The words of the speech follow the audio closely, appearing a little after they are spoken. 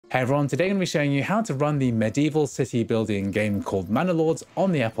Hey everyone, today I'm going to be showing you how to run the medieval city building game called Manor Lords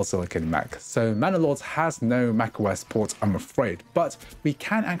on the Apple Silicon Mac. So Manor Lords has no macOS port, I'm afraid, but we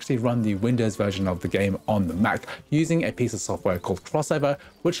can actually run the Windows version of the game on the Mac using a piece of software called Crossover,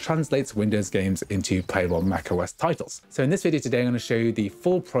 which translates Windows games into playable macOS titles. So in this video today, I'm going to show you the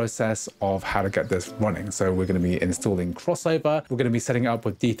full process of how to get this running. So we're going to be installing Crossover, we're going to be setting it up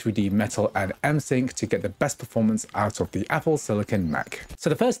with D3D Metal and MSync to get the best performance out of the Apple Silicon Mac. So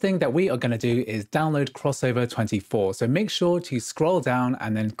the first thing that we are going to do is download Crossover 24. So make sure to scroll down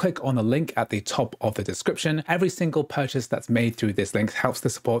and then click on the link at the top of the description. Every single purchase that's made through this link helps to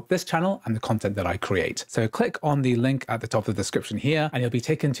support this channel and the content that I create. So click on the link at the top of the description here and you'll be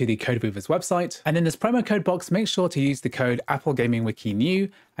taken to the Codeweavers website. And in this promo code box, make sure to use the code Apple Gaming Wiki New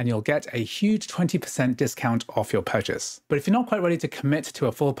and you'll get a huge 20% discount off your purchase. But if you're not quite ready to commit to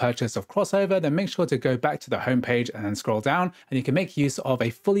a full purchase of Crossover, then make sure to go back to the homepage and then scroll down and you can make use of a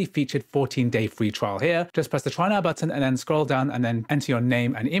fully featured 14-day free trial here. Just press the try now button and then scroll down and then enter your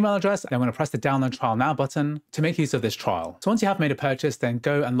name and email address. And I'm going to press the download trial now button to make use of this trial. So once you have made a purchase, then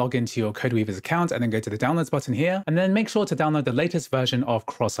go and log into your Codeweavers account and then go to the downloads button here and then make sure to download the latest version of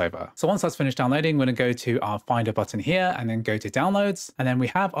Crossover. So once that's finished downloading, we're going to go to our Finder button here and then go to downloads. And then we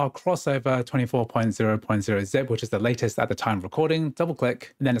have our Crossover 24.0.0 zip, which is the latest at the time of recording. Double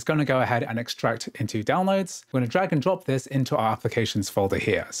click, and then it's going to go ahead and extract into downloads. We're going to drag and drop this into our applications folder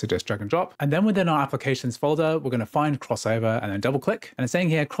here. So just drag and drop. And then within our applications folder, we're going to find Crossover and then double click. And it's saying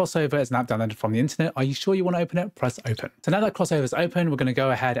here, Crossover is an app downloaded from the internet. Are you sure you want to open it? Press open. So now that Crossover is open, we're going to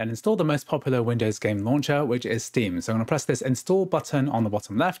go ahead and install the most popular Windows game launcher, which is Steam. So I'm going to press this install button on the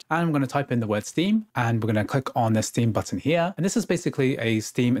bottom left, and I'm going to type in the word Steam, and we're going to click on the Steam button here. And this is basically a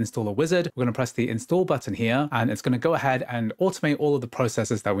Steam installer wizard. We're going to press the install button here, and it's going to go ahead and automate all of the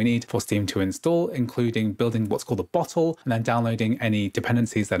processes that we need for Steam to install, including building what's called a bottle and then downloading any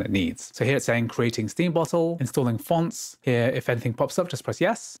dependencies that it needs. So here it's saying creating Steam bottle, installing fonts. Here, if anything pops up, just press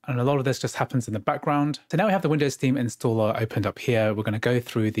yes. And a lot of this just happens in the background. So now we have the Windows Steam installer opened up here. We're going to go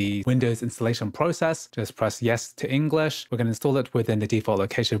through the Windows installation process. Just press yes to English. We're going to install it within the default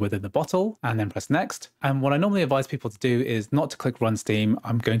location within the bottle and then press next. And what I normally advise people to do is not to click run Steam.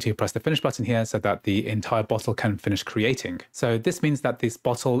 I'm going to press the finish button here so that the entire bottle can finish creating. So this means that this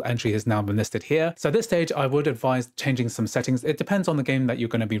bottle entry has now been listed here. So at this stage, I would advise changing some settings. It depends on the game that you're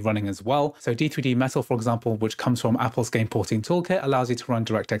going to be running as well. So D3D Metal, for example, which comes from Apple's game porting toolkit, allows you to run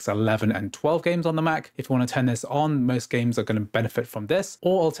DirectX 11 and 12 games on the Mac. If you want to turn this on, most games are going to benefit from this.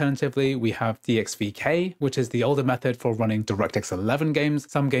 Or alternatively, we have DXVK, which is the older method for running DirectX 11 games.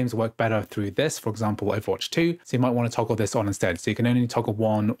 Some games work better through this, for example, Overwatch 2. So you might want to toggle this on instead. So you can only toggle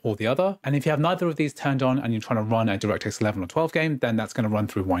one or the other. And if you have neither of these turned on and you're trying to run a DirectX 11 or 12 game, then that's going to run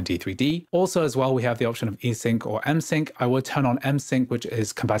through WineD3D. Also as well, we have the option of eSync or MSync. I would turn on MSync, which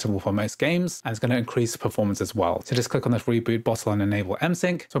is compatible for most games, and it's going to increase performance as well. So just click on this reboot bottle and enable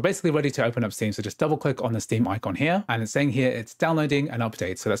MSync. So we're basically ready to open up Steam. So just double click on the Steam icon here, and it's saying here it's downloading an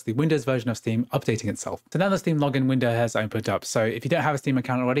update. So that's the Windows version of Steam updating itself. So now the Steam login window has opened up. So if you don't have a Steam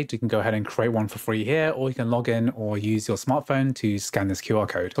account already, you can go ahead and create one for free here, or you can log in or use your smartphone to scan this QR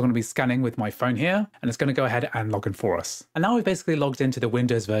code. So I'm going to be scanning with my phone here, and it's going to go ahead and log in for us. And now we've basically logged into the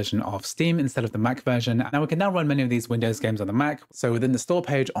Windows version of Steam instead of the Mac version. Now we can now run many of these Windows games on the Mac. So within the store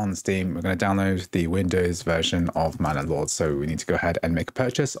page on Steam, we're going to download the Windows version of Manor Lords. So we need to go ahead and make a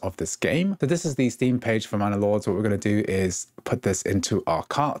purchase of this game. So this is the Steam page for Manor Lords. What we're going to do is put this into our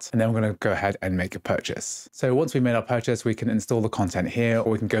cart, and then we're going to go ahead and make a purchase. So once we made our purchase, we can install the content here,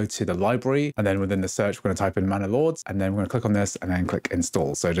 or we can go to the library, and then within the search, we're going to type in Manor Lords, and then we're going to click on this and then click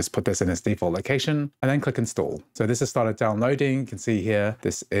install. So just put this in its default location and then click install. So this has started downloading. You can see here,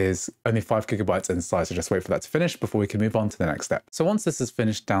 this is only 5 gigabytes in size. So just wait for that to finish before we can move on to the next step. So once this is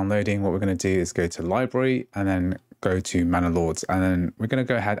finished downloading, what we're going to do is go to library and then go to Manor Lords, and then we're going to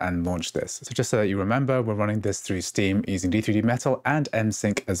go ahead and launch this. So just so that you remember, we're running this through Steam using D3D Metal and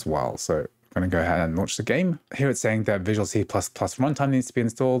MSync as well. So I'm going to go ahead and launch the game. Here it's saying that Visual C++ runtime needs to be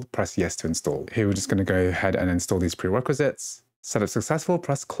installed. Press yes to install. Here we're just going to go ahead and install these prerequisites. Setup successful,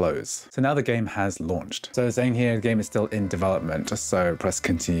 press close. So now the game has launched. So it's saying here the game is still in development. So press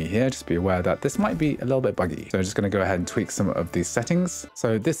continue here. Just be aware that this might be a little bit buggy. So I'm just going to go ahead and tweak some of these settings.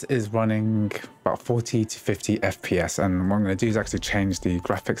 So this is running about 40 to 50 FPS. And what I'm going to do is actually change the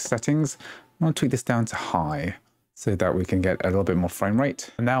graphics settings. I'm going to tweak this down to high so that we can get a little bit more frame rate.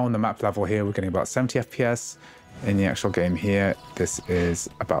 And now on the map level here, we're getting about 70 FPS. In the actual game here, this is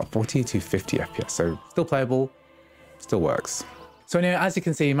about 40 to 50 FPS. So still playable, still works. So anyway, as you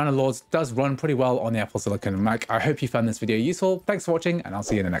can see, Manor Lords does run pretty well on the Apple Silicon Mac. I hope you found this video useful. Thanks for watching, and I'll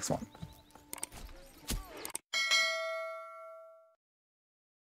see you in the next one.